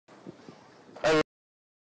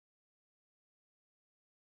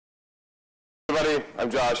Everybody, I'm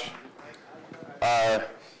Josh.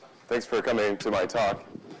 Thanks for coming to my talk.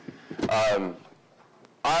 I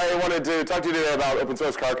wanted to talk to you today about open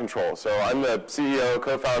source car control. So I'm the CEO,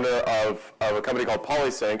 co-founder of a company called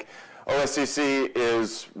Polysync. OSCC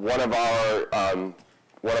is one of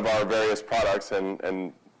our various products,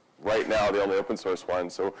 and right now the only open source one.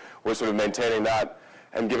 So we're sort of maintaining that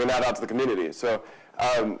and giving that out to the community. So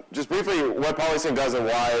just briefly, what Polysync does and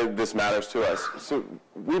why this matters to us. So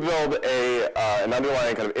we build an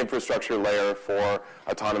underlying kind of infrastructure layer for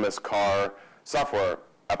autonomous car software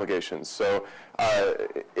applications. So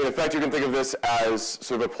in effect, you can think of this as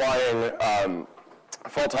sort of applying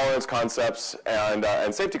fault tolerance concepts and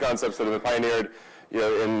safety concepts that have been pioneered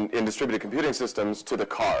in distributed computing systems to the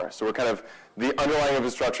car. So we're kind of the underlying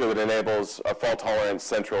infrastructure that enables a fault-tolerant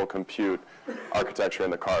central compute architecture in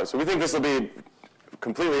the car. So we think this will be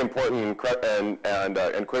completely important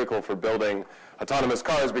and critical for building autonomous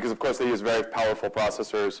cars because, of course, they use very powerful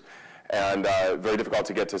processors and very difficult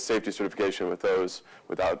to get to safety certification with those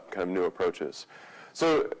without kind of new approaches.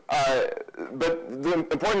 So, but the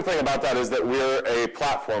important thing about that is that we're a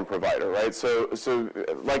platform provider, right? So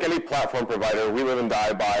like any platform provider, we live and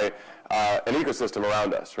die by an ecosystem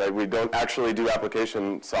around us, right? We don't actually do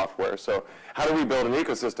application software. So how do we build an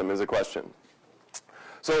ecosystem is a question.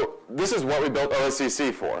 So this is what we built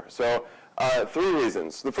OSCC for. So three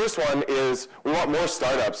reasons. The first one is we want more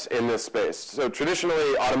startups in this space. So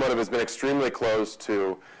traditionally, automotive has been extremely close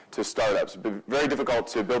to startups. It's been very difficult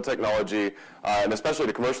to build technology, and especially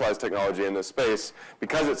to commercialize technology in this space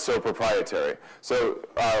because it's so proprietary. So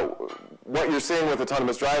what you're seeing with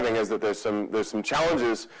autonomous driving is that there's some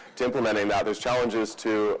challenges to implementing that. There's challenges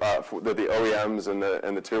to that the OEMs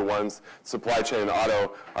and the tier ones, supply chain and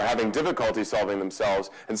auto, are having difficulty solving themselves.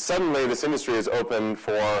 And suddenly this industry is open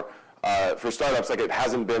for startups like it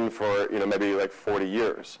hasn't been for maybe like 40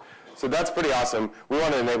 years. So that's pretty awesome. We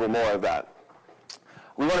want to enable more of that.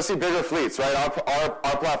 We want to see bigger fleets, right?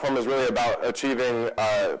 Our platform is really about achieving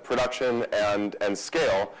production and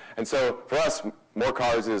scale. And so for us, more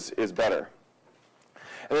cars is better.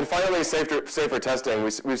 And then finally, safer testing.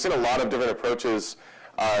 We've seen a lot of different approaches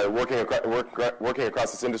working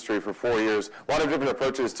across this industry for 4 years, a lot of different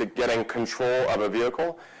approaches to getting control of a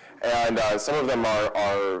vehicle. And some of them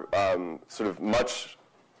are sort of much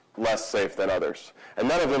less safe than others. And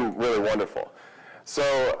none of them really wonderful. So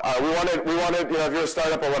we wanted, if you're a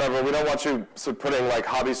startup or whatever, we don't want you sort of putting like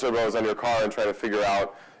hobby servos on your car and trying to figure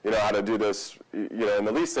out, how to do this, in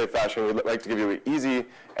the least safe fashion. We'd like to give you an easy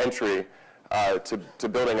entry to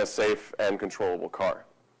building a safe and controllable car.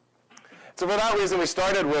 So for that reason, we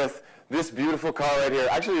started with this beautiful car right here.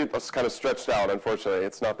 Actually, it's kind of stretched out, unfortunately.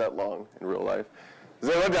 It's not that long in real life.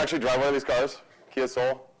 Does anyone actually drive one of these cars? Kia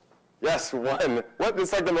Soul? Yes, one. What?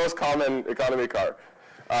 It's like the most common economy car.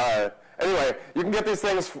 Anyway, you can get these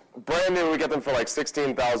things brand new. We get them for like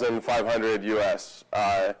 $16,500 US,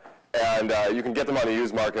 and you can get them on a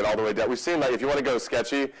used market all the way down. We've seen like if you want to go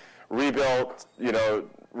sketchy, rebuilt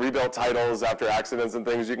titles after accidents and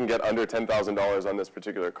things, you can get under $10,000 on this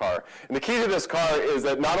particular car. And the key to this car is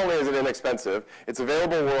that not only is it inexpensive, it's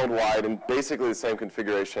available worldwide in basically the same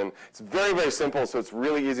configuration. It's very, very simple, so it's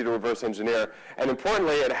really easy to reverse engineer. And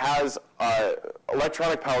importantly, it has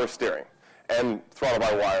electronic power steering and throttle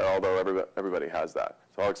by wire, although everybody has that.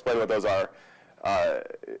 So I'll explain what those are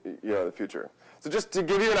in the future. So just to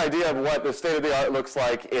give you an idea of what the state of the art looks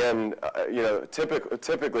like in,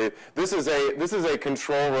 typically, this is a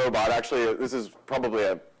control robot. Actually, this is probably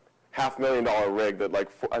a $500,000 rig that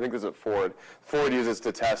I think this is Ford. Ford uses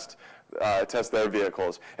to test their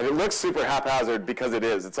vehicles. And it looks super haphazard because it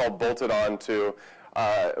is. It's all bolted onto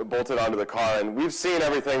the car, and we've seen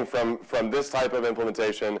everything from this type of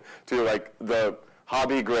implementation to like the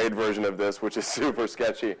hobby grade version of this, which is super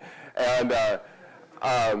sketchy, and then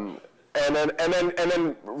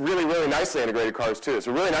really, really nicely integrated cars too.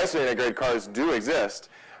 So really nicely integrated cars do exist,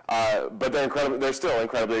 but they're still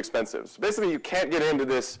incredibly expensive. So basically, you can't get into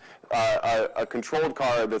this a controlled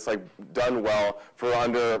car that's like done well for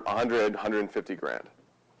under 100, 150 grand.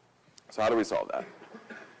 So how do we solve that?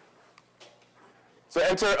 So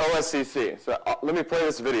enter OSCC. So let me play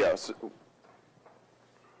this video. So,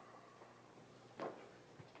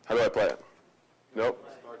 how do I play it? Nope.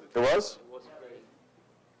 It was?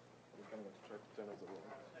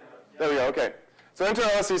 There we go, okay. So enter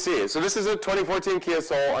OSCC. So this is a 2014 Kia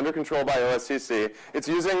Soul under control by OSCC. It's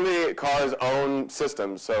using the car's own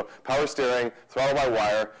systems, so power steering, throttle by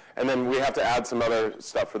wire, and then we have to add some other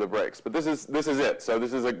stuff for the brakes. But this is it. So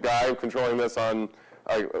this is a guy controlling this on,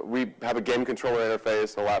 we have a game controller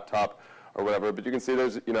interface, a laptop, or whatever. But you can see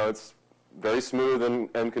there's, it's very smooth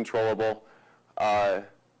and controllable.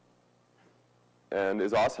 and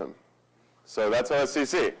is awesome. So that's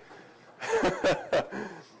OSCC.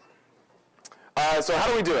 So how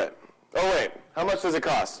do we do it? Oh wait, how much does it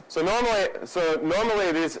cost? So normally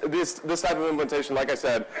this type of implementation, like I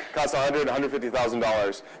said, costs $100,000 to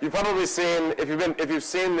 $150,000. You've probably seen, if you've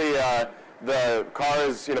seen the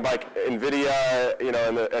cars, by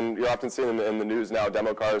NVIDIA, and you often see them in the news now,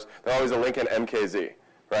 demo cars. They're always a Lincoln MKZ,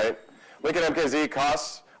 right? Lincoln MKZ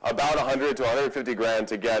costs about $100,000 to $150,000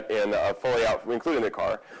 to get in a fully out, including the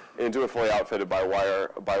car, into a fully outfitted by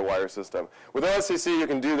wire system. With OSCC, you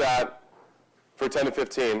can do that for 10 to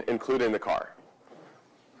 15, including the car.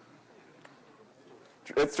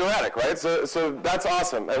 It's dramatic, right? So that's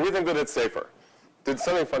awesome, and we think that it's safer. Did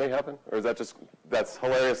something funny happen, or is that just, that's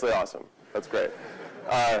hilariously awesome? That's great.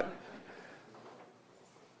 A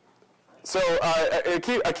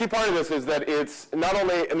key part of this is that it's not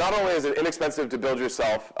only is it inexpensive to build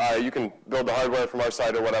yourself. You can build the hardware from our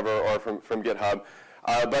site or whatever, or from GitHub.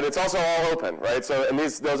 But it's also all open, right? So, and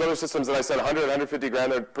those other systems that I said, $100,000, $150,000,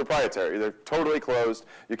 they're proprietary. They're totally closed.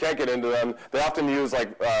 You can't get into them. They often use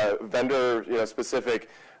like vendor, specific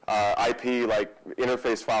IP, like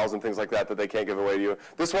interface files and things like that they can't give away to you.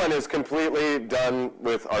 This one is completely done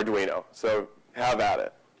with Arduino. So have at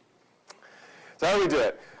it. So how do we do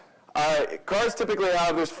it? Cars typically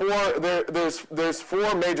have there's four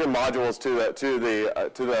major modules to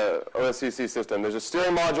the OSCC system. There's a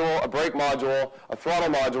steering module, a brake module, a throttle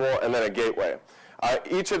module, and then a gateway.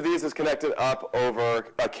 Each of these is connected up over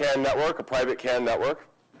a CAN network, a private CAN network.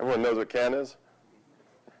 Everyone knows what CAN is?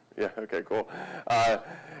 Yeah. Okay. Cool.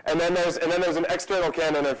 And then there's an external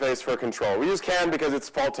CAN interface for control. We use CAN because it's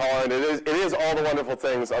fault tolerant. It is all the wonderful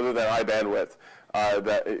things other than high bandwidth.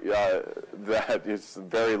 That is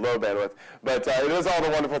very low bandwidth, but it is all the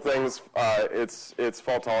wonderful things. It's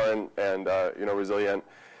fault tolerant and resilient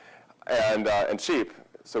and cheap.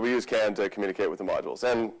 So we use CAN to communicate with the modules,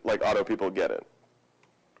 and like auto people get it.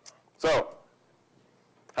 So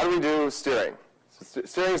how do we do steering?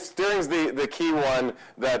 Steering's the key one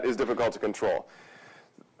that is difficult to control.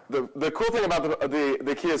 The cool thing about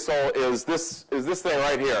the Kia Soul is this thing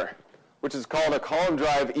right here, which is called a column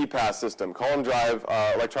drive EPAS system, column drive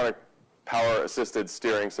electronic power assisted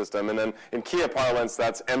steering system. And then in Kia parlance,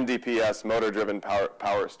 that's MDPS, motor driven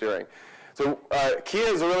power steering. So Kia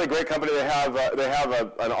is a really great company. They have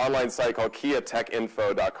an online site called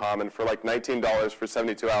KiaTechInfo.com, and for like $19 for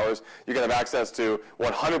 72 hours, you can have access to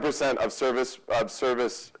 100% of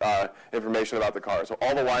service information about the car. So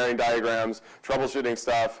all the wiring diagrams, troubleshooting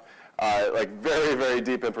stuff, like very, very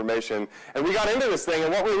deep information. And we got into this thing,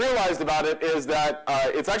 and what we realized about it is that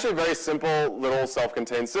it's actually a very simple little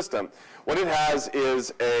self-contained system. What it has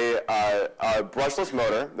is a brushless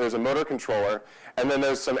motor. There's a motor controller, and then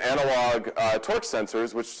there's some analog torque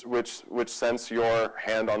sensors which sense your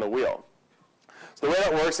hand on the wheel. So the way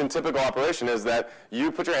that works in typical operation is that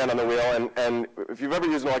you put your hand on the wheel, and if you've ever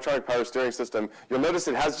used an electronic power steering system, you'll notice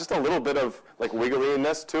it has just a little bit of like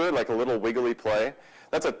wiggliness to it, like a little wiggly play.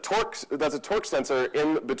 That's a torque sensor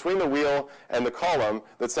in between the wheel and the column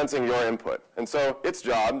that's sensing your input. And so its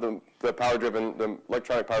job, the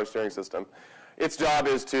electronic power steering system, its job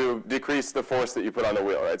is to decrease the force that you put on the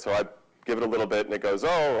wheel, right? So I give it a little bit, and it goes,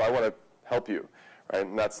 oh, I want to help you, right?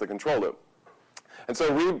 And that's the control loop. And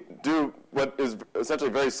so we do what is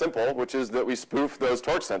essentially very simple, which is that we spoof those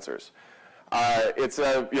torque sensors.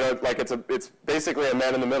 It's basically a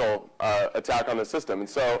man-in-the-middle attack on the system, and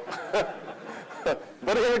so,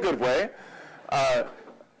 but in a good way.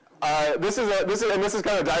 This is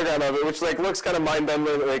kind of a diagram of it, which like looks kind of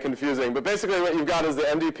mind-bendingly confusing. But basically, what you've got is the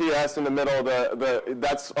MDPS in the middle.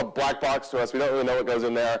 That's a black box to us. We don't really know what goes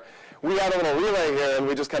in there. We add a little relay here, and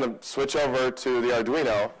we just kind of switch over to the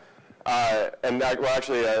Arduino. And that, well,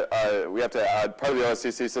 actually, we have to add, part of the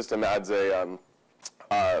OSCC system adds a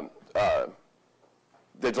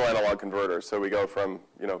digital analog converter. So we go from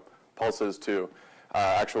pulses to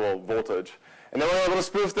actual voltage. And then we're able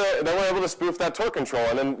to spoof that torque control.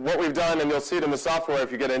 And then what we've done, and you'll see it in the software if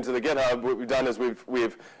you get into the GitHub, what we've done is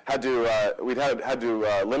we've had to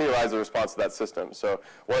linearize the response to that system. So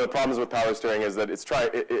one of the problems with power steering is that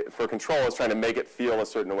for control, it's trying to make it feel a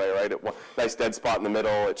certain way, right? Nice dead spot in the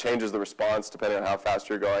middle. It changes the response depending on how fast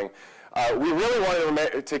you're going. We really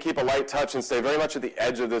wanted to keep a light touch and stay very much at the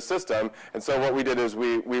edge of the system. And so what we did is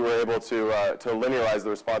we were able to linearize the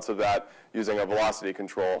response of that using a velocity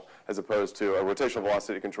control as opposed to a rotational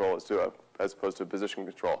velocity control as opposed to a position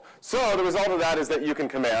control. So the result of that is that you can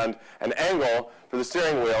command an angle for the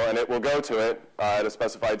steering wheel, and it will go to it at a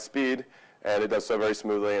specified speed, and it does so very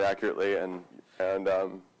smoothly and accurately, and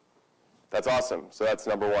that's awesome. So that's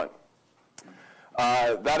number one.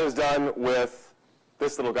 That is done with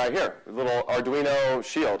this little guy here, a little Arduino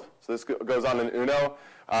shield. So this goes on an Uno,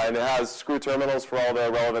 and it has screw terminals for all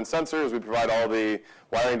the relevant sensors. We provide all the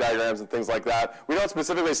wiring diagrams and things like that. We don't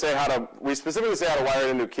specifically say how to, we specifically say how to wire it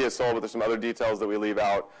into Kia Soul, but there's some other details that we leave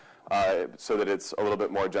out so that it's a little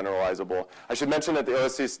bit more generalizable. I should mention that the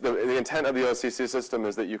OSCC, the intent of the OSCC system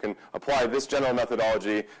is that you can apply this general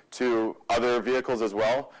methodology to other vehicles as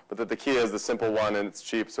well, but that the Kia is the simple one and it's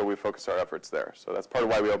cheap, so we focus our efforts there. So that's part of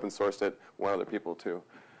why we open sourced it, want other people to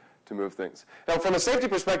move things. Now, from a safety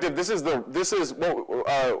perspective, we think that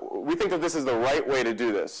this is the right way to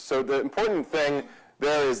do this. So the important thing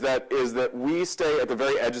there is that we stay at the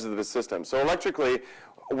very edges of the system. So electrically,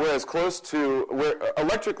 we're as close to,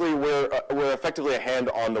 we're effectively a hand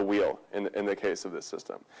on the wheel in the case of this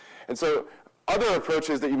system. And so other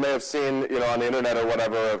approaches that you may have seen, on the internet or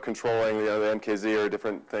whatever of controlling, the MKZ or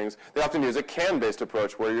different things, they often use a CAN-based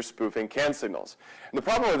approach where you're spoofing CAN signals. And the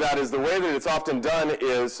problem with that is the way that it's often done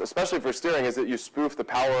is, especially for steering, is that you spoof the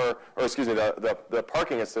the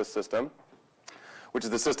parking assist system, which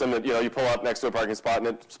is the system that, you pull up next to a parking spot and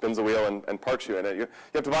it spins the wheel and parks you in it. You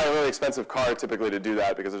have to buy a really expensive car typically to do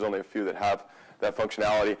that because there's only a few that have that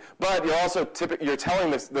functionality. But you're also you're telling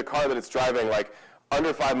the car that it's driving like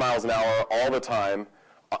under 5 miles an hour all the time,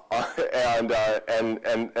 and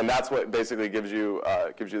that's what basically gives you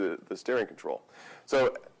the steering control.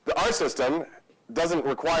 So our system doesn't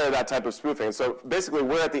require that type of spoofing. So basically,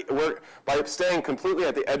 by staying completely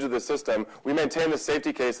at the edge of the system, we maintain the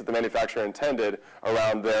safety case that the manufacturer intended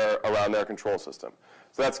around their control system.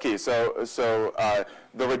 So that's key. So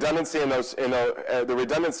the redundancy the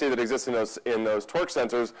redundancy that exists in those torque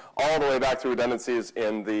sensors, all the way back to redundancies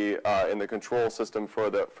in the control system for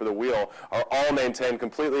the wheel, are all maintained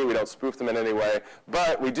completely. We don't spoof them in any way,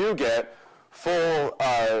 but we do get full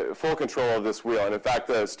control of this wheel. And in fact,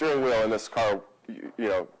 the steering wheel in this car,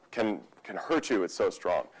 can hurt you. It's so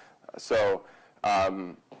strong. So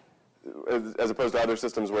as opposed to other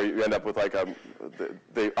systems where you end up with like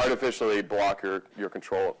they artificially block your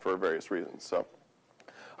control for various reasons. So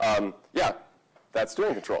yeah, that's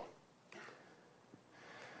steering control.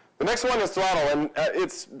 The next one is throttle, and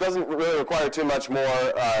it doesn't really require too much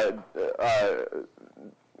more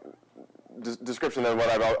description than what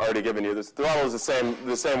I've already given you. This throttle is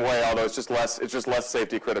the same way, although it's just less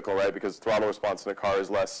safety critical, right? Because throttle response in a car is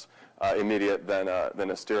less immediate than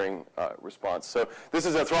a steering response. So this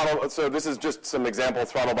is a throttle. So this is just some example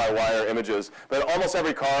throttle by wire images. But almost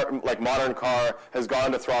every car, like modern car, has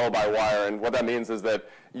gone to throttle by wire, and what that means is that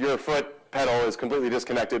your foot pedal is completely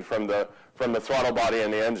disconnected from the throttle body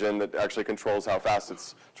and the engine that actually controls how fast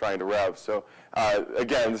it's trying to rev. So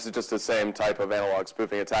again, this is just the same type of analog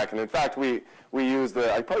spoofing attack. And in fact, we use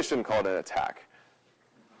I probably shouldn't call it an attack.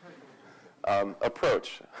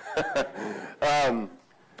 Approach.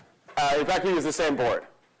 In fact, we use the same board.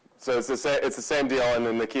 So it's the same deal, and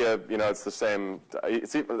then the Kia, it's the same.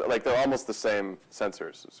 Like they're almost the same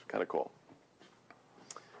sensors. It's kind of cool.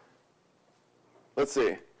 Let's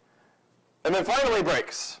see. And then finally,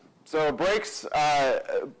 brakes. So brakes are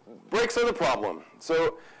the problem.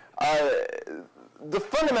 So the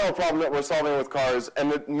fundamental problem that we're solving with cars,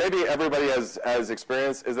 and that maybe everybody has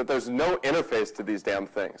experienced, is that there's no interface to these damn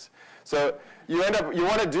things. So you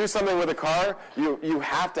want to do something with a car, you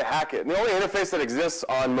have to hack it. And the only interface that exists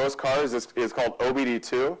on most cars is called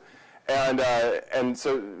OBD2, and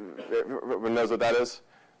so everyone knows what that is.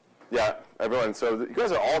 Yeah, everyone. So you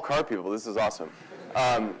guys are all car people. This is awesome.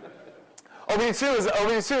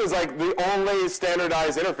 OBD2 is like the only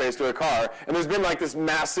standardized interface to a car, and there's been like this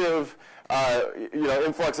massive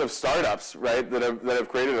influx of startups, right, that have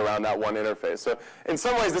created around that one interface. So in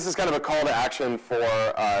some ways, this is kind of a call to action for the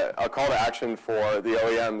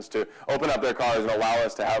OEMs to open up their cars and allow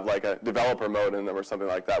us to have like a developer mode in them or something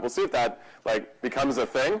like that. We'll see if that like becomes a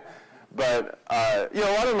thing. But a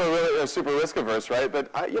lot of them are super risk averse, right?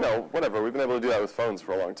 But whatever. We've been able to do that with phones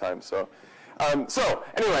for a long time. So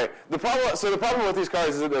anyway, the problem with these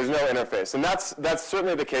cars is that there's no interface, and that's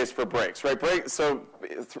certainly the case for brakes, right?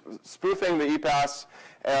 Spoofing the EPAS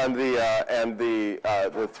and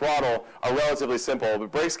the throttle are relatively simple,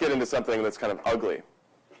 but brakes get into something that's kind of ugly.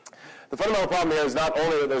 The fundamental problem here is not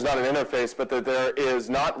only that there's not an interface, but that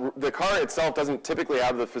the car itself doesn't typically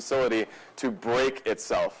have the facility to brake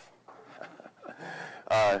itself.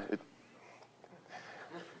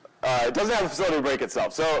 It doesn't have a facility to brake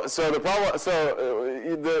itself. The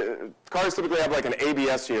cars typically have like an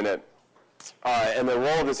ABS unit and the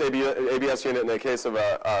role of this ABS unit in the case of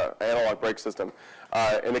an analog brake system.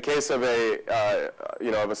 In the case of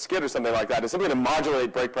of a skid or something like that, is simply to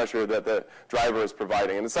modulate brake pressure that the driver is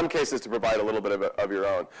providing, and in some cases to provide a little bit of your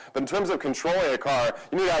own. But in terms of controlling a car,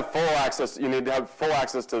 you need to have full access. You need to have full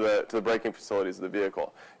access to the braking facilities of the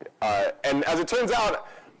vehicle. And as it turns out,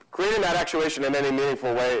 creating that actuation in any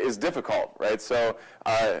meaningful way is difficult, right? So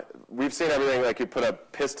we've seen everything like you put a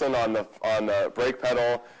piston on the brake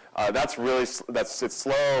pedal. It's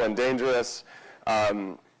slow and dangerous.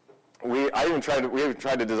 We even tried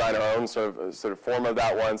to design our own sort of form of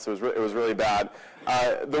that once. It was really bad.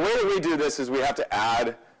 The way that we do this is we have to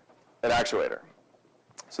add an actuator.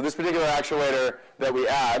 So this particular actuator that we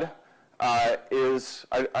add is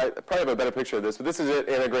I probably have a better picture of this, but this is it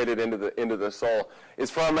integrated into the sole. Is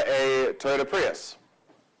from a Toyota Prius.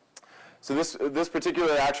 So this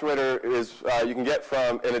particular actuator is you can get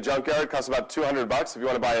in a junkyard. It costs about $200. If you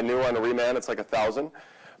want to buy a new one, a reman, it's like $1,000.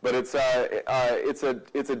 But it's a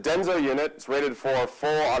Denso unit. It's rated for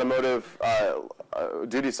full automotive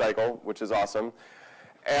duty cycle, which is awesome.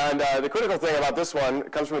 And the critical thing about this one,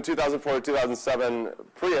 it comes from a 2004 to 2007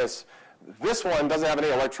 Prius. This one doesn't have any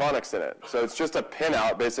electronics in it. So it's just a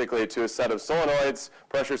pinout, basically, to a set of solenoids,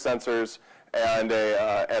 pressure sensors, and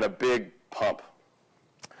a big pump.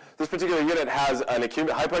 This particular unit has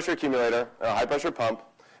a high-pressure accumulator, a high-pressure pump,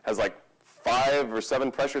 has like 5 or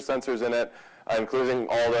 7 pressure sensors in it, including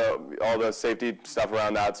all the safety stuff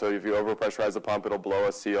around that. So if you overpressurize the pump, it'll blow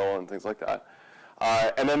a seal and things like that.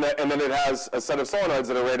 And then it has a set of solenoids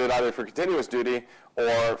that are rated either for continuous duty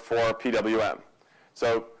or for PWM.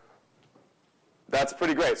 So that's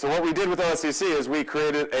pretty great. So what we did with OSCC is we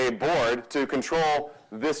created a board to control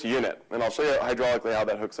this unit, and I'll show you hydraulically how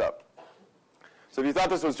that hooks up. So if you thought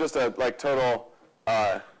this was just a total,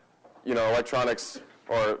 electronics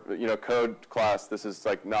or code class, this is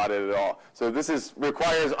like not it at all. So this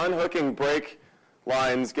requires unhooking brake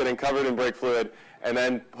lines, getting covered in brake fluid, and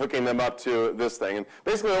then hooking them up to this thing. And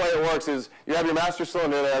basically the way it works is you have your master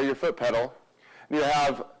cylinder there, your foot pedal. You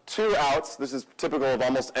have 2 outs. This is typical of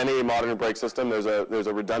almost any modern brake system. There's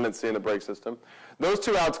a redundancy in the brake system. Those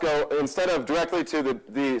 2 outs go, instead of directly to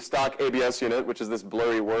the stock ABS unit, which is this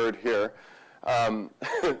blurry word here,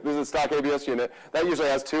 this is a stock ABS unit, that usually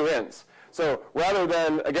has 2 ins. So rather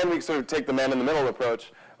than, again, we sort of take the man-in-the-middle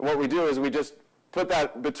approach. And what we do is we just put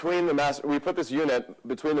that between we put this unit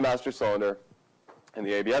between the master cylinder and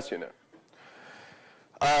the ABS unit.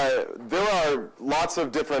 There are lots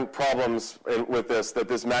of different problems with this that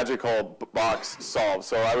this magical box solves.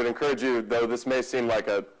 So I would encourage you, though this may seem like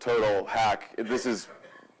a total hack, this is,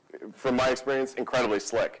 from my experience, incredibly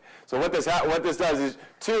slick. So what this does is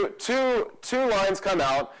two lines come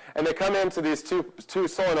out, and they come into these two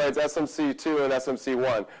solenoids, SMC2 and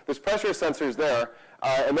SMC1. There's pressure sensors there,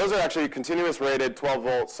 and those are actually continuous rated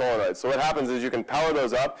 12-volt solenoids. So what happens is you can power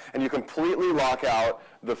those up, and you completely lock out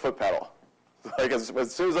the foot pedal. Like as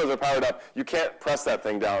soon as those are powered up, you can't press that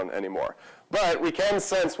thing down anymore. But we can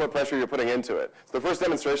sense what pressure you're putting into it. So the first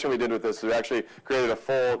demonstration we did with this is we actually created a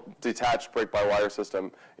full detached brake-by-wire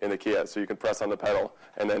system in the Kia. So you can press on the pedal,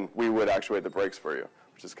 and then we would actuate the brakes for you,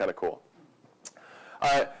 which is kind of cool.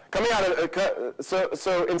 Coming out of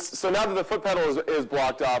so now that the foot pedal is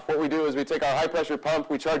blocked off, what we do is we take our high-pressure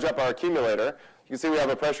pump, we charge up our accumulator. You can see we have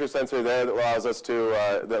a pressure sensor there that allows us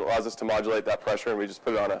to modulate that pressure, and we just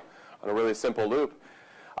put it on a really simple loop.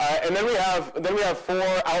 And then we have 4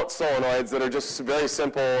 out solenoids that are just very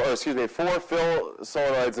simple, 4 fill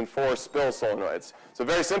solenoids and 4 spill solenoids. So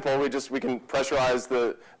very simple, we can pressurize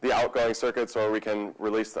the outgoing circuits, or we can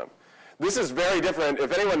release them. This is very different.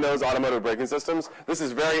 If anyone knows automotive braking systems, this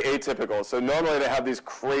is very atypical. So normally they have these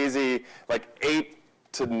crazy, like 8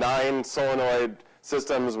 to 9 solenoid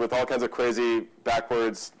systems with all kinds of crazy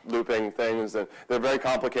backwards looping things, and they're very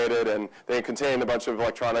complicated, and they contain a bunch of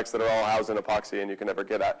electronics that are all housed in epoxy and you can never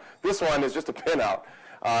get at. This one is just a pinout.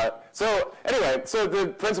 So anyway, so the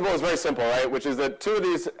principle is very simple, right? Which is that 2 of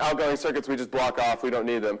these outgoing circuits we just block off, we don't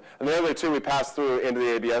need them, and the other 2 we pass through into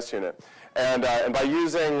the ABS unit. And by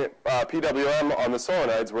using PWM on the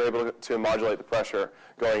solenoids, we're able to modulate the pressure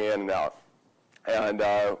going in and out. And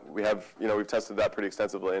we've tested that pretty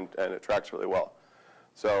extensively, and it tracks really well.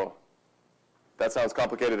 So that sounds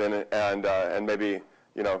complicated and maybe,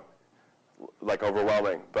 like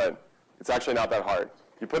overwhelming, but it's actually not that hard.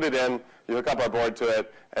 You put it in, you hook up our board to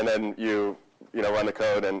it, and then you run the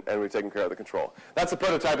code, and we've taken care of the control. That's the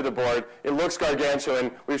prototype of the board. It looks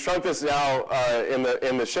gargantuan. We've shrunk this now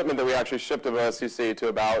in the shipment that we actually shipped of OSCC to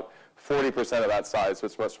about 40% of that size, so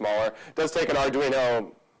it's much smaller. It does take an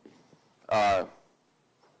Arduino,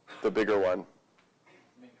 the bigger one.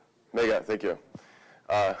 Mega, thank you.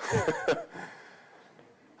 And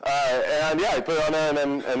yeah, you put it on there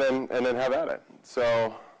and then have at it.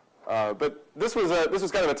 So, but this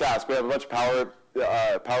was kind of a task. We have a bunch of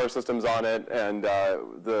power systems on it, and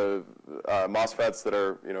the MOSFETs that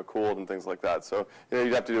are cooled and things like that. So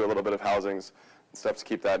you'd have to do a little bit of housings and stuff to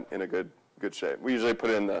keep that in a good shape. We usually put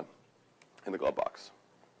it in the glove box.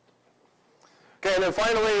 Okay, and then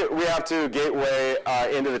finally we have to gateway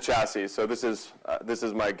into the chassis. So this is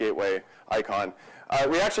my gateway icon.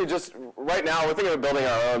 We actually just right now we're thinking of building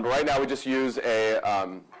our own, but right now we just use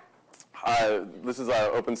this is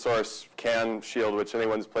our open source CAN shield, which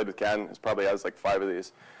anyone who's played with CAN probably has like 5 of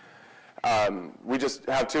these. We just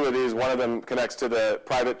have 2 of these. One of them connects to the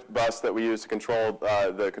private bus that we use to control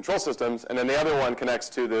the control systems, and then the other one connects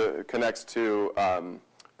to the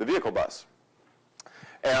vehicle bus.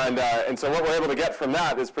 And so what we're able to get from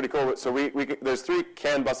that is pretty cool. So there's 3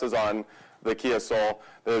 CAN buses on the Kia Soul.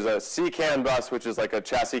 There's a C CAN bus, which is like a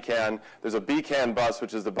chassis CAN. There's a B CAN bus,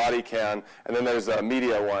 which is the body CAN, and then there's a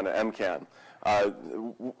media one, an M CAN.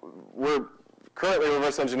 We're currently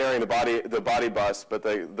reverse engineering the body bus, but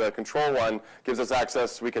the control one gives us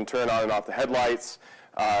access. We can turn on and off the headlights.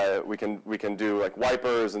 We can do like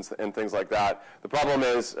wipers and things like that. The problem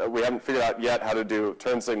is we haven't figured out yet how to do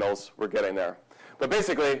turn signals. We're getting there. But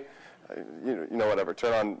basically, whatever.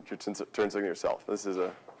 Turn on your turn signal yourself. This is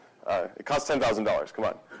it costs $10,000. Come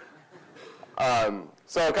on.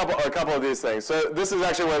 So a couple of these things. So this is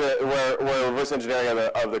actually where reverse engineering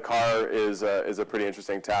of the car is a pretty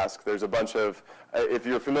interesting task. There's a bunch of, if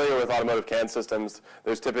you're familiar with automotive CAN systems,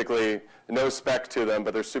 there's typically no spec to them,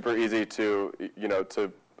 but they're super easy to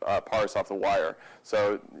parse off the wire.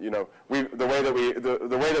 So the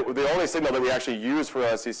only signal that we actually use for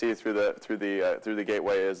OSCC through the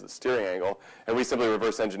gateway is the steering angle, and we simply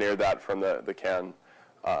reverse engineered that from the CAN.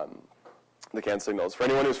 The CAN signals. For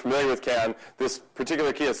anyone who's familiar with CAN, this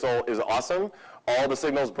particular Kia Soul is awesome. All the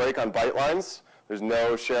signals break on byte lines. There's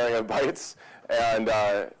no sharing of bytes, and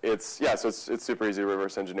so it's super easy to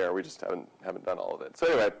reverse engineer. We just haven't done all of it. So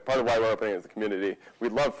anyway, part of why we're opening it to the community,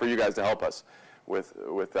 we'd love for you guys to help us with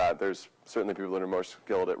that. There's certainly people that are more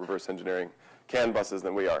skilled at reverse engineering CAN buses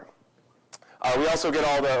than we are. We also get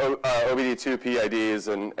all the OBD2 PIDs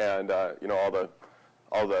and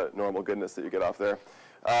all the normal goodness that you get off there.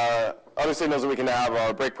 Other signals that we can have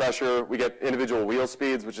are brake pressure. We get individual wheel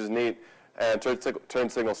speeds, which is neat, and turn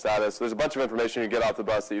signal status. So there's a bunch of information you get off the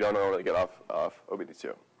bus that you don't normally get off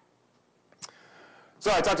OBD2.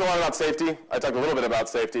 So I talked a lot about safety. I talked a little bit about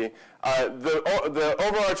safety. The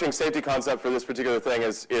overarching safety concept for this particular thing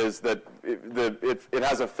is that it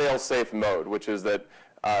has a fail-safe mode, which is that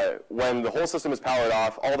when the whole system is powered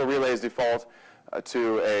off, all the relays default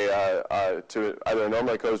to either a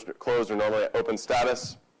normally closed or normally open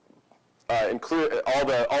status. Include all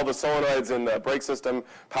the solenoids in the brake system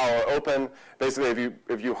power open. Basically,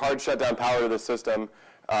 if you hard shut down power to the system,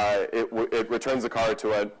 it returns the car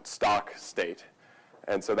to a stock state,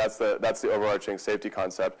 and so that's the overarching safety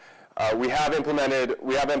concept. We have implemented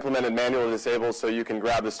manual disable, so you can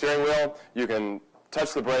grab the steering wheel, you can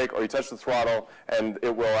touch the brake, or you touch the throttle, and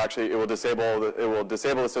it will disable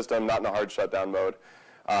the system, not in a hard shutdown mode.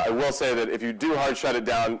 I will say that if you do hard shut it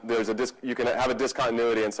down, you can have a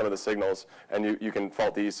discontinuity in some of the signals, and you can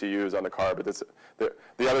fault the ECUs on the car. But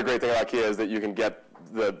the other great thing about Kia is that you can get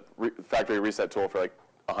the factory reset tool for like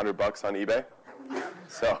 $100 on eBay.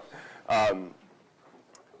 So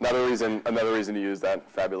another reason to use that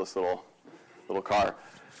fabulous little car.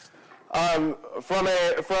 From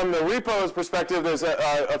the repos perspective, there's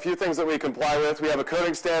a few things that we comply with. We have a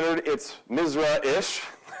coding standard. It's MISRA-ish.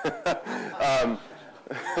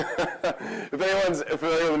 If anyone's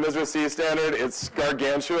familiar with the MISRA C standard, it's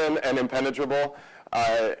gargantuan and impenetrable,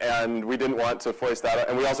 and we didn't want to foist that out.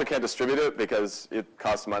 And we also can't distribute it because it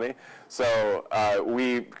costs money. So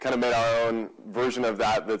we kind of made our own version of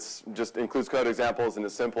that that's just includes code examples and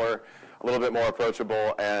is simpler, a little bit more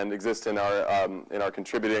approachable, and exists in our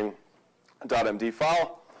contributing .md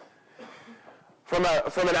file. From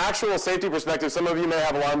an actual safety perspective, some of you may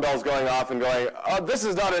have alarm bells going off and going, oh, this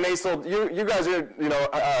is not an ASIL. You guys are,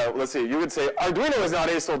 let's see, you would say Arduino is not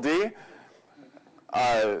ASIL D.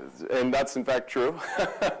 And that's in fact true,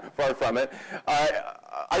 far from it.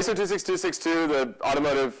 ISO 26262, the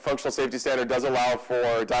automotive functional safety standard, does allow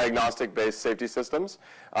for diagnostic-based safety systems.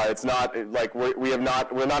 It's not like we're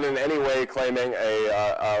not in any way claiming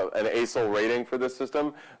an ASIL rating for this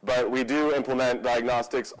system, but we do implement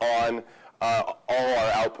diagnostics on all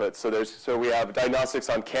our outputs. So we have diagnostics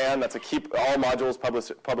on CAN. That's all modules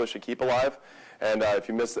publish a keep alive, and if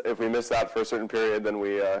we miss that for a certain period,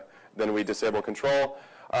 then we disable control.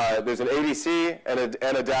 There's an ADC and a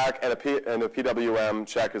DAC and a PWM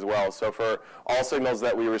check as well. So for all signals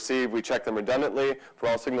that we receive, we check them redundantly. For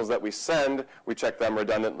all signals that we send, we check them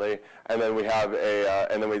redundantly, and then we have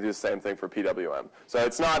and then we do the same thing for PWM. So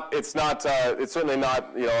it's certainly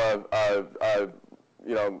not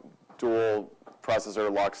dual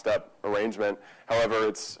processor lockstep arrangement. However,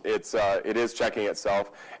 it is checking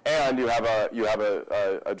itself, and you have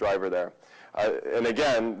a driver there. And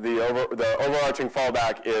again, the overarching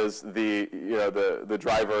fallback is the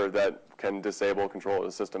driver that can disable control of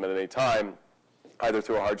the system at any time, either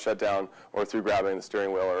through a hard shutdown or through grabbing the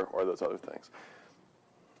steering wheel or those other things.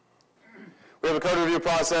 We have a code review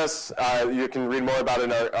process. You can read more about it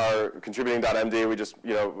in our contributing.md. We just,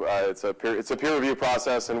 it's a peer review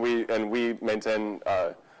process, and we maintain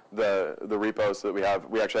the repo so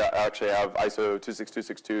that we actually have ISO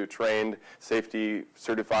 26262 trained, safety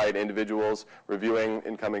certified individuals reviewing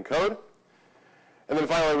incoming code. And then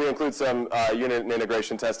finally, we include some unit and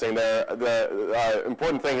integration testing there. The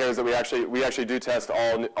important thing here is that we actually do test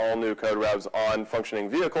all new code revs on functioning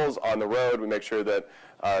vehicles on the road. We make sure that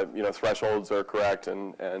thresholds are correct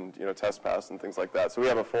and test pass and things like that. So we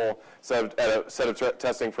have a full set of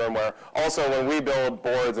testing firmware. Also, when we build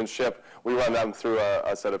boards and ship, we run them through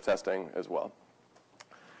a set of testing as well.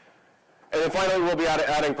 And then finally, we'll be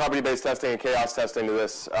adding property-based testing and chaos testing to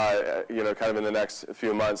this, kind of in the next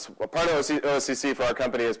few months. Part of OSCC for our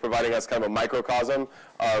company is providing us kind of a microcosm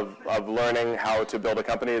of learning how to build a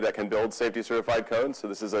company that can build safety-certified code. So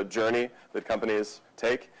this is a journey that companies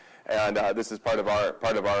take, and this is part of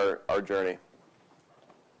our journey.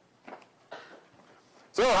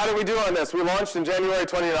 So how did we do on this? We launched in January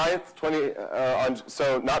 29th,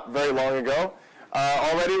 so not very long ago.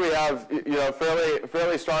 Already we have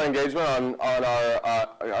fairly strong engagement on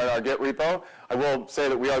our Git repo. I will say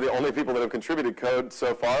that we are the only people that have contributed code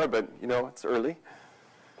so far, but it's early.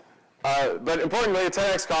 But importantly,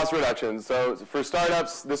 10x cost reduction. So for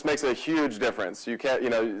startups, this makes a huge difference. You can't, you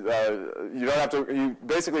don't have to.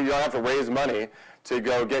 Basically, you don't have to raise money to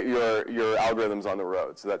go get your algorithms on the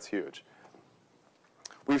road. So that's huge.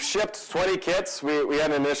 We've shipped 20 kits. We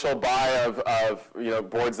had an initial buy of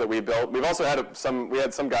boards that we built. We've also had some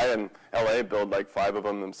guy in LA build like 5 of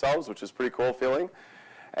them themselves, which is pretty cool feeling.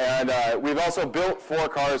 And we've also built 4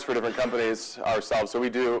 cars for different companies ourselves. So we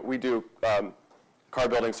do car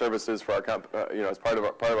building services for our as part of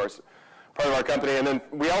our company. And then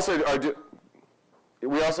we also are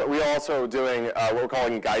doing what we're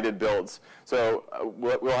calling guided builds. So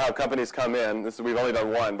we'll have companies come in. We've only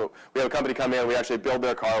done one, but we have a company come in. We actually build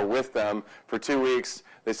their car with them for 2 weeks.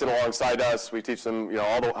 They sit alongside us. We teach them,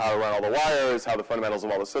 how to run all the wires, how the fundamentals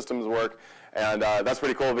of all the systems work, and that's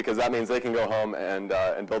pretty cool because that means they can go home and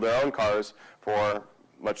build their own cars for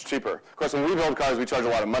much cheaper. Of course, when we build cars, we charge a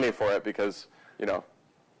lot of money for it because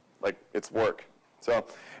it's work. So,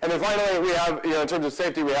 and then finally, we have, in terms of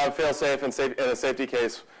safety, we have fail-safe and a safety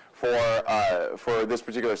case for this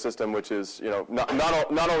particular system, which is,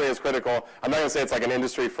 not only is critical. I'm not going to say it's like an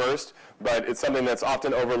industry first, but it's something that's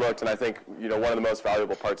often overlooked, and I think, one of the most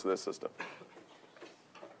valuable parts of this system.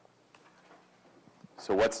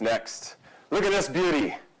 So what's next? Look at this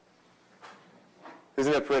beauty.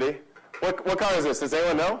 Isn't it pretty? What car is this? Does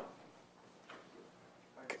anyone know?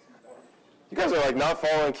 You guys are not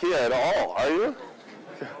following Kia at all, are you?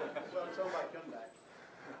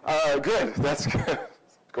 Good. That's good.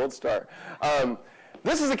 Gold star.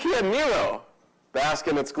 This is a Kia Niro, bask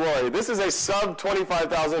in its glory. This is a sub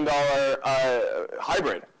 $25,000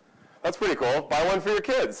 hybrid. That's pretty cool. Buy one for your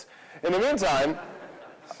kids. In the meantime,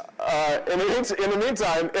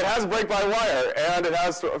 it has brake-by-wire and it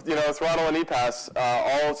has throttle and e-pass,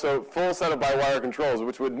 also full set of by-wire controls,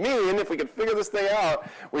 which would mean if we could figure this thing out,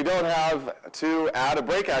 we don't have to add a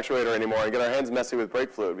brake actuator anymore and get our hands messy with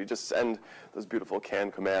brake fluid. We just send those beautiful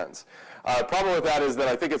CAN commands. Problem with that is that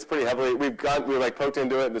I think it's pretty heavily, we poked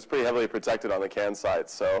into it and it's pretty heavily protected on the CAN side.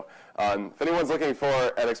 So if anyone's looking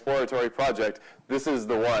for an exploratory project, this is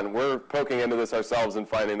the one. We're poking into this ourselves and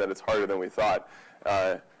finding that it's harder than we thought.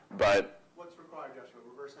 But what's required, Joshua?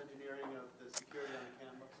 Reverse engineering of the security on the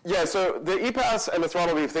CAN bus? Yeah, so the e-pass and the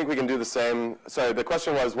throttle, we think we can do the same. Sorry, the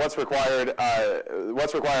question was, what's required?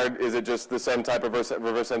 What's required? Is it just the same type of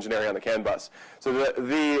reverse engineering on the CAN bus? So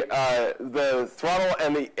the throttle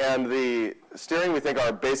and the steering we think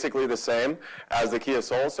are basically the same as the Kia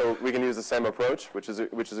Soul, so we can use the same approach, which is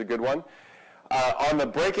a good one. On the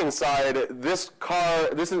braking side,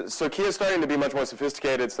 so Kia's starting to be much more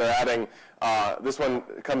sophisticated, so they're adding, this one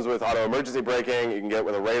comes with auto emergency braking, you can get it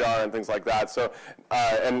with a radar and things like that. So,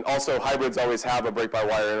 and also hybrids always have a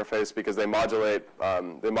brake-by-wire interface because they modulate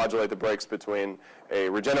the brakes between a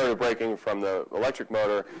regenerative braking from the electric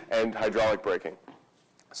motor and hydraulic braking.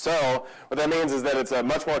 So what that means is that it's a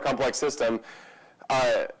much more complex system.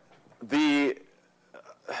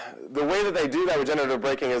 The way that they do that regenerative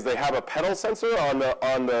braking is they have a pedal sensor on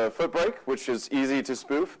the foot brake, which is easy to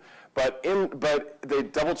spoof, but they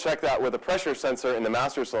double check that with a pressure sensor in the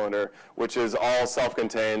master cylinder, which is all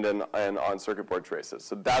self-contained and on circuit board traces.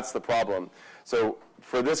 So that's the problem. So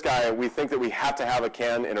for this guy, we think that we have to have a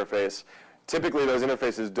CAN interface. Typically, those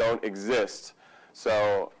interfaces don't exist.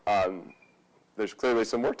 So there's clearly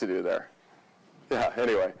some work to do there. Yeah.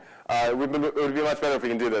 Anyway, it would be much better if we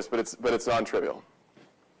can do this, but it's non-trivial.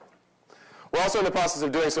 We're also in the process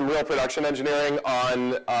of doing some real production engineering on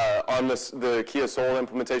the Kia Soul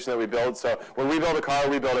implementation that we build. So when we build a car,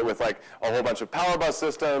 we build it with like a whole bunch of power bus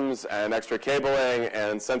systems and extra cabling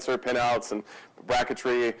and sensor pinouts and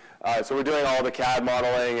bracketry. So we're doing all the CAD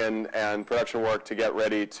modeling and production work to get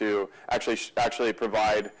ready to actually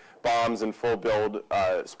provide BOMs and full build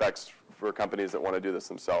specs for companies that want to do this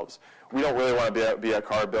themselves. We don't really want to be a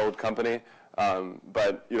car build company.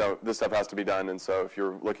 But this stuff has to be done, and so if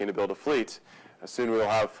you're looking to build a fleet, soon we'll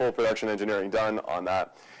have full production engineering done on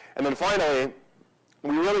that. And then finally,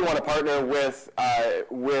 we really want to partner with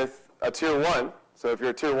a tier 1. So if you're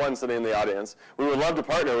a tier 1 sitting in the audience, we would love to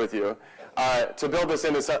partner with you to build this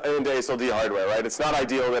into ASIL-D hardware. Right? It's not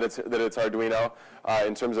ideal that it's Arduino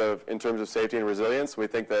in terms of safety and resilience. We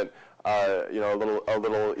think that a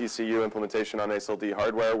little ECU implementation on ASIL-D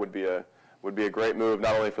hardware would be a great move,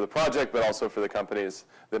 not only for the project, but also for the companies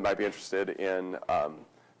that might be interested in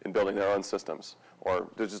building their own systems. Or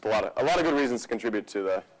there's just a lot of good reasons to contribute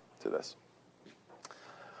to this.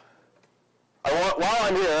 While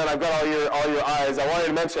I'm here, and I've got all your eyes, I wanted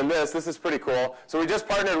to mention this. This is pretty cool. So we just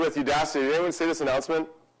partnered with Udacity. Did anyone see this announcement?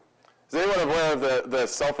 Is anyone aware of the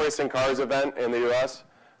self-racing cars event in the U.S.?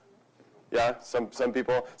 Yeah, some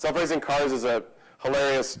people. Self-racing cars is a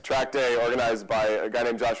hilarious track day organized by a guy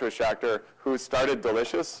named Josh Hartung, who started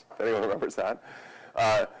Delicious, if anyone remembers that.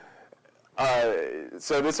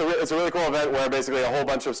 So it's a really cool event where basically a whole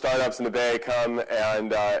bunch of startups in the Bay come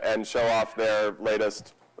and show off their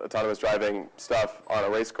latest autonomous driving stuff on a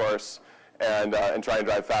race course and try and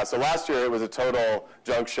drive fast. So last year it was a total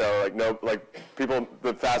junk show.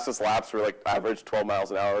 The fastest laps were average 12 miles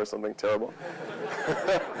an hour or something terrible.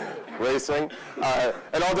 Racing,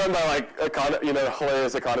 and all done by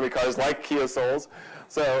hilarious economy cars like Kia Souls.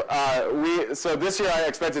 So so this year I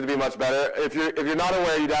expect it to be much better. If you're not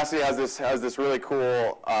aware, Udacity has this really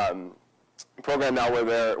cool program now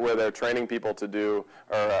where they're training people to do,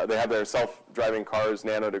 or they have their self-driving cars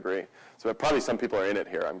nano degree. So probably some people are in it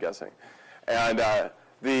here, I'm guessing, and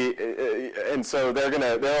so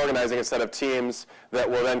they're organizing a set of teams that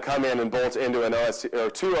will then come in and bolt into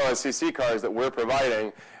two OSCC cars that we're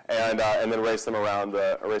providing, and then race them around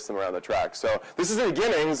the track. So this is the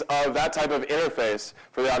beginnings of that type of interface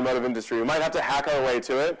for the automotive industry. We might have to hack our way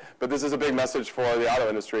to it, but this is a big message for the auto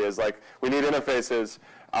industry. Is we need interfaces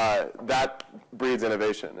that breeds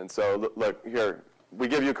innovation. And so look here. We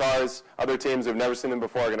give you cars. Other teams who've never seen them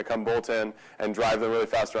before are going to come bolt in and drive them really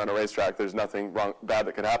fast around a racetrack. There's nothing bad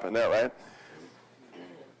that could happen there, right?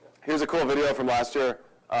 Here's a cool video from last year.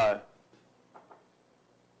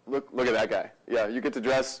 Look at that guy. Yeah, you get to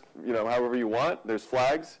dress, however you want. There's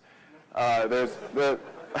flags. There's the.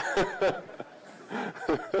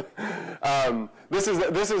 This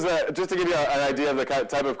is just to give you an idea of the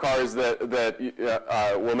type of cars that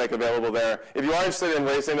we'll make available there. If you are interested in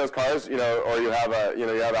racing those cars, or you have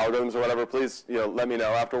algorithms or whatever, please let me know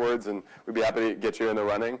afterwards, and we'd be happy to get you in the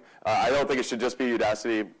running. I don't think it should just be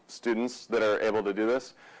Udacity students that are able to do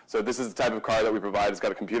this. So this is the type of car that we provide. It's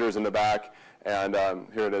got computers in the back, and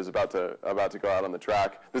here it is about to go out on the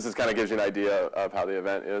track. This kind of gives you an idea of how the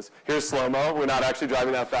event is. Here's slow-mo. We're not actually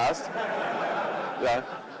driving that fast. Yeah.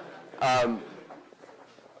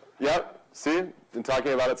 Yep. See? Been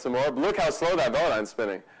talking about it some more. But look how slow that Velodine's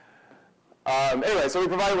spinning. Anyway, so we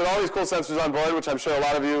provide with all these cool sensors on board, which I'm sure a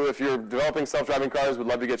lot of you, if you're developing self-driving cars, would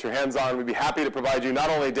love to get your hands on. We'd be happy to provide you not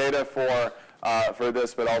only data for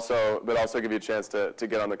this, but also give you a chance to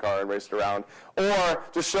get on the car and race it around, or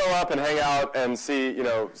just show up and hang out and see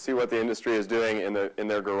what the industry is doing in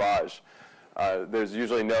their garage. There's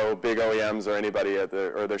usually no big OEMs or anybody or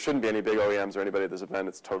there shouldn't be any big OEMs or anybody at this event.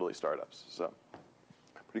 It's totally startups. So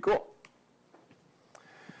pretty cool.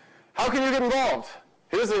 How can you get involved?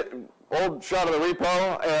 old shot of the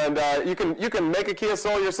repo, and you can make a Kia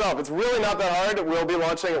Soul yourself. It's really not that hard. We'll be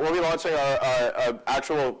launching our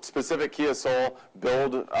actual specific Kia Soul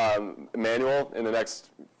build manual in the next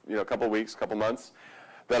couple weeks, couple months.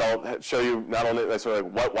 That'll show you not only sort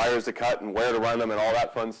of what wires to cut and where to run them and all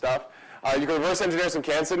that fun stuff. You can reverse engineer some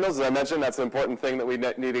CAN signals, as I mentioned. That's an important thing that we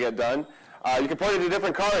need to get done. You can point it to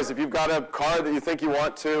different cars. If you've got a car that you think you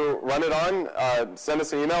want to run it on, send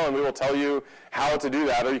us an email and we will tell you how to do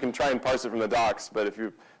that. Or you can try and parse it from the docs. But if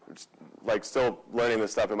you're still learning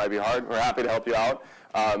this stuff, it might be hard. We're happy to help you out.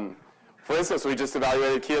 For instance, we just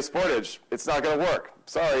evaluated Kia Sportage. It's not going to work.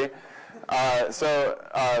 Sorry. Let's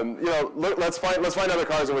find other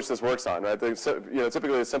cars in which this works on. Right?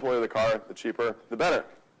 Typically, the simpler the car, the cheaper, the better.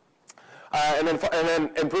 And then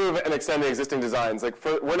improve and extend the existing designs.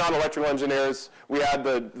 We're not electrical engineers. We had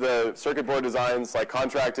the circuit board designs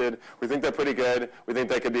contracted. We think they're pretty good. We think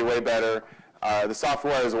they could be way better. The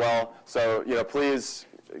software as well. So please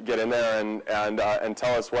get in there and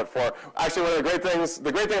tell us what for. Actually, one of the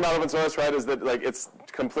great thing about open source, right, is that it's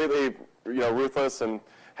completely ruthless and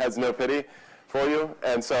has no pity for you.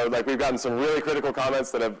 And so we've gotten some really critical comments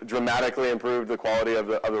that have dramatically improved the quality of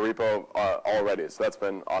the repo already. So that's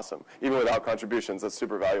been awesome. Even without contributions, that's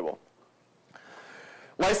super valuable.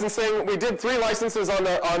 Licensing, we did 3 licenses on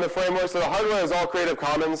the framework. So the hardware is all Creative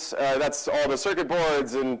Commons. That's all the circuit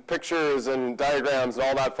boards and pictures and diagrams and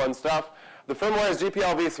all that fun stuff. The firmware is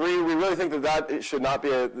GPL v3. We really think that it should not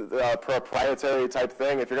be a proprietary type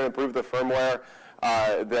thing. If you're going to improve the firmware,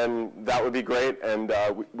 then that would be great, and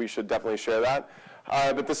we should definitely share that.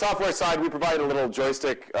 But the software side, we provide a little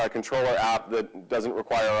joystick controller app that doesn't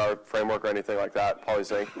require our framework or anything like that,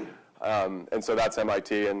 PolySync. And so that's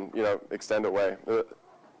MIT, and extend away. And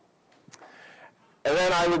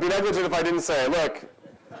then I would be negligent if I didn't say, look,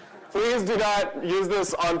 please do not use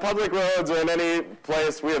this on public roads or in any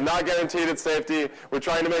place. We have not guaranteed its safety. We're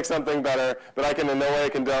trying to make something better, but I can in no way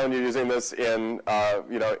condone you using this in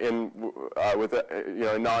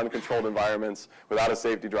non-controlled environments without a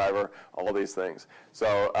safety driver. All these things.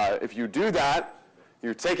 So if you do that,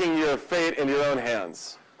 you're taking your fate in your own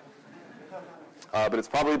hands. But it's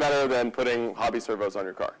probably better than putting hobby servos on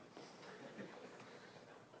your car.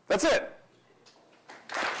 That's it.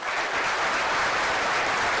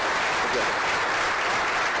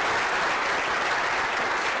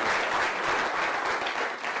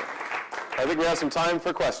 I think we have some time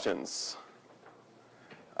for questions.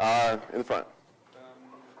 In the front.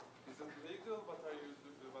 Is it legal what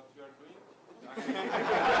you are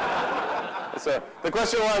doing? So the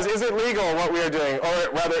question was, is it legal what we are doing, or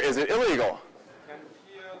rather, is it illegal? Can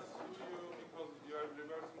Kia sue you because you are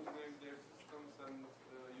reverse engineering their systems and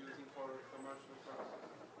using for commercial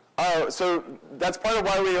purposes? So that's part of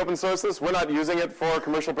why we open source this. We're not using it for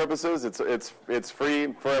commercial purposes. It's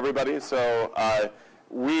free for everybody. So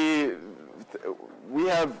we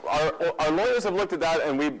have our lawyers have looked at that,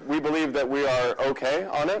 and we believe that we are okay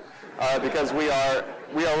on it because we are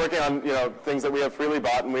working on things that we have freely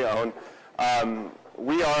bought and we own.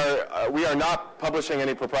 We are not publishing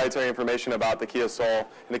any proprietary information about the Kia Soul.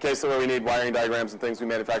 In the case where we need wiring diagrams and things, we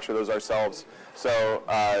manufacture those ourselves. So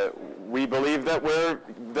we believe that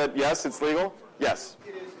yes, it's legal. Yes.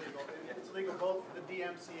 It is legal. It's legal both for the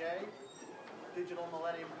DMCA, Digital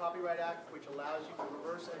Millennium Copyright Act, which allows you to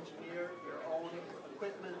reverse engineer your own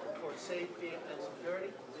equipment for safety and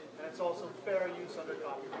security, and it's also fair use under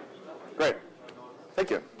copyright. Great. Thank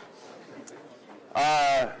you.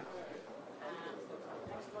 I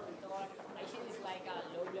see this like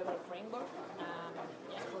a low-level framework,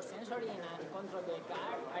 just for sensoring and control the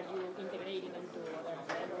car. Are you integrating into other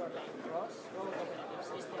framework like ROS, road operating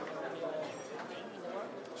system, or any other thing in the world?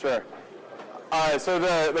 Sure. So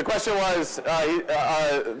the question was,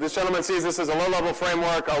 this gentleman sees this as a low-level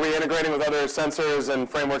framework. Are we integrating with other sensors and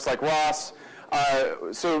frameworks like ROS?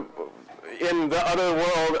 So in the other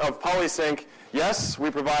world of PolySync, yes, we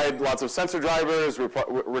provide lots of sensor drivers,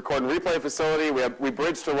 record and replay facility. We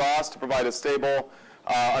bridge to ROS to provide a stable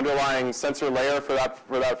underlying sensor layer for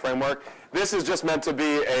that framework. This is just meant to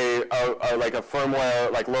be like a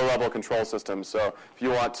firmware, like low-level control system. So if you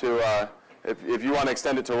want to if you want to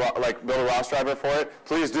extend it to build a ROS driver for it,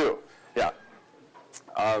 please do. Yeah.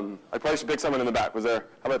 I probably should pick someone in the back. Was there?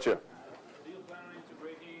 How about you? Do you plan on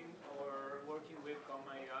integrating or working with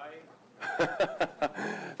Comma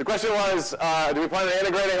AI? The question was, do we plan on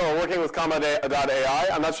integrating or working with Comma.ai?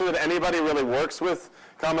 I'm not sure that anybody really works with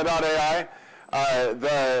Comma.ai.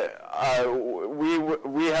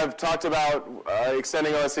 We have talked about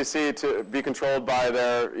extending OSCC to be controlled by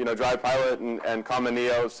their Drive Pilot and Comma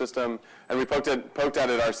Neo system, and we poked at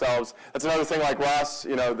it ourselves. That's another thing like ROS.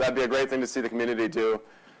 That'd be a great thing to see the community do.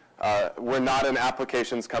 we're not an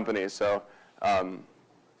applications company, so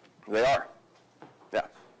they are. Yeah.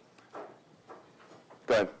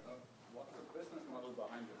 Go ahead. What's the business model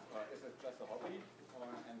behind it? Is it just a hobby,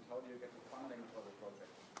 and how do you get the funding for the project?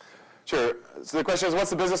 Sure. So the question is, what's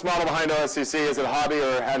the business model behind OSCC? Is it a hobby,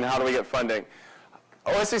 and how do we get funding?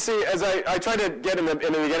 OSCC, as I tried to get in the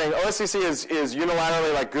beginning, OSCC is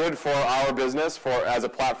unilaterally like good for our business as a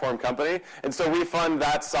platform company, and so we fund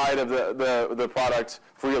that side of the product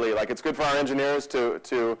freely. Like it's good for our engineers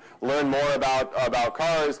to learn more about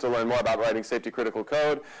cars, to learn more about writing safety critical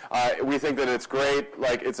code. We think that it's great.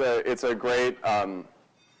 Like it's a great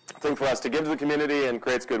thing for us to give to the community and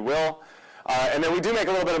creates goodwill. And then we do make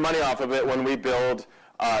a little bit of money off of it when we build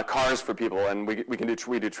cars for people, and we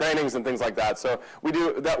do trainings and things like that. So we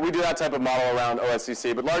do that type of model around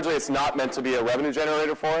OSCC, but largely it's not meant to be a revenue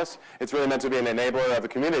generator for us. It's really meant to be an enabler of the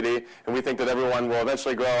community, and we think that everyone will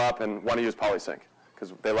eventually grow up and want to use PolySync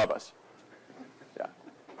because they love us. Yeah.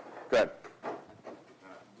 Go ahead.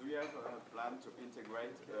 Do you have a plan to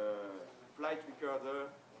integrate flight recorder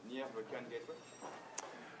near the CAN gateway?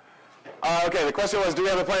 Okay, the question was, do we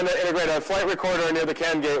have a plan to integrate a flight recorder near the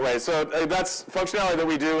CAN gateway? So that's functionality that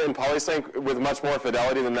we do in PolySync with much more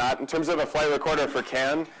fidelity than that. In terms of a flight recorder for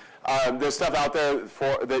CAN, there's stuff out there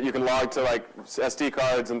that you can log to like SD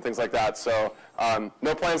cards and things like that. So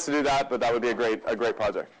no plans to do that, but that would be a great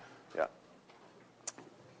project. Yeah.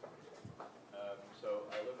 So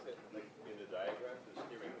I looked at in the diagram, the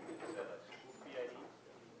steering wheel PID.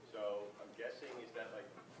 So I'm guessing is that like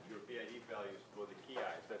your PID values for the Kia,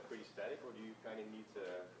 is that pretty static, or do you kind of need to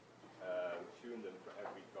tune them for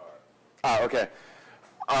every car? Okay.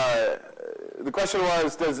 The question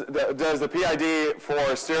was, does the PID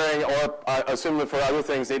for steering or assume that for other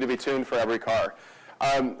things need to be tuned for every car?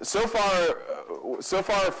 So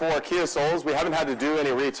far for Kia Souls, we haven't had to do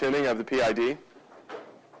any retuning of the PID.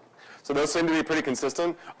 So those seem to be pretty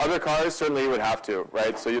consistent. Other cars certainly you would have to,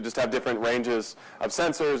 right? So you just have different ranges of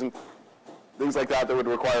sensors and things like that would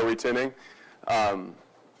require retuning.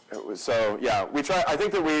 So yeah, we try. I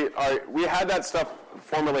think that we had that stuff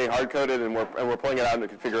formerly hard coded, and we're pulling it out in a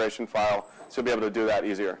configuration file, so you'll be able to do that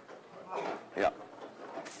easier. Yeah.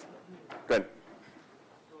 Good.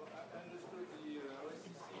 So I understood the OSCC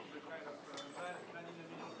is a kind of planning and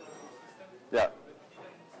monitoring system. Yeah. But you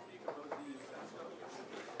didn't speak about the sensor.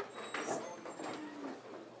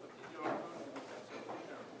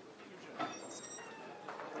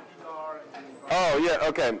 Oh yeah.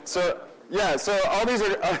 Okay. So. Yeah, so all these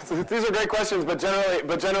are great questions, but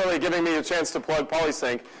generally giving me a chance to plug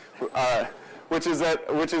PolySync, which is that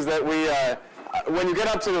we when you get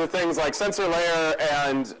up to the things like sensor layer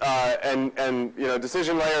and you know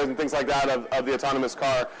decision layers and things like that of the autonomous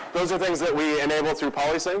car, those are things that we enable through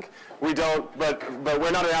PolySync. We don't, but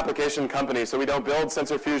we're not an application company, so we don't build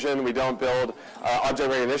sensor fusion, we don't build object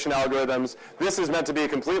recognition algorithms. This is meant to be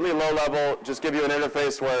completely low level, just give you an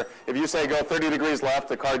interface where if you say go 30 degrees left,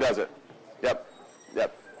 the car does it. Yep.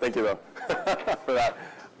 Thank you, though, for that.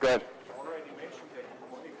 Go ahead. You already mentioned that you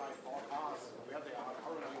modify 4 cars where they are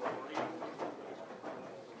currently operating.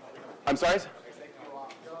 I'm sorry? I said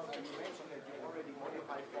you mentioned that you already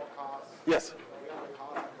modified 4 cars. Yes. Where the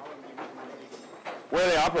cars are currently operating. Where are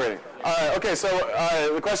they operating? Okay, so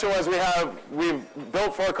the question was we've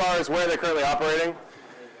built 4 cars. Where are they currently operating?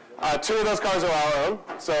 2 of those cars are our own,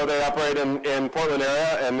 so they operate in Portland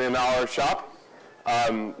area and in our shop.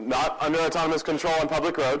 Not under autonomous control on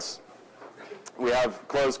public roads. We have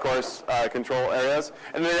closed course control areas.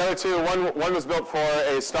 And then the other 2, one was built for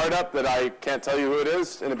a startup that I can't tell you who it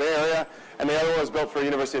is in the Bay Area, and the other one was built for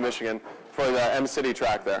University of Michigan for the M-City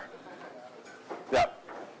track there. Yeah.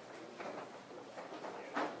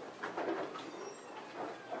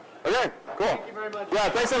 Okay, cool. Thank you very much. Yeah,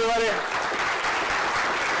 thanks everybody.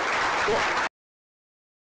 Cool.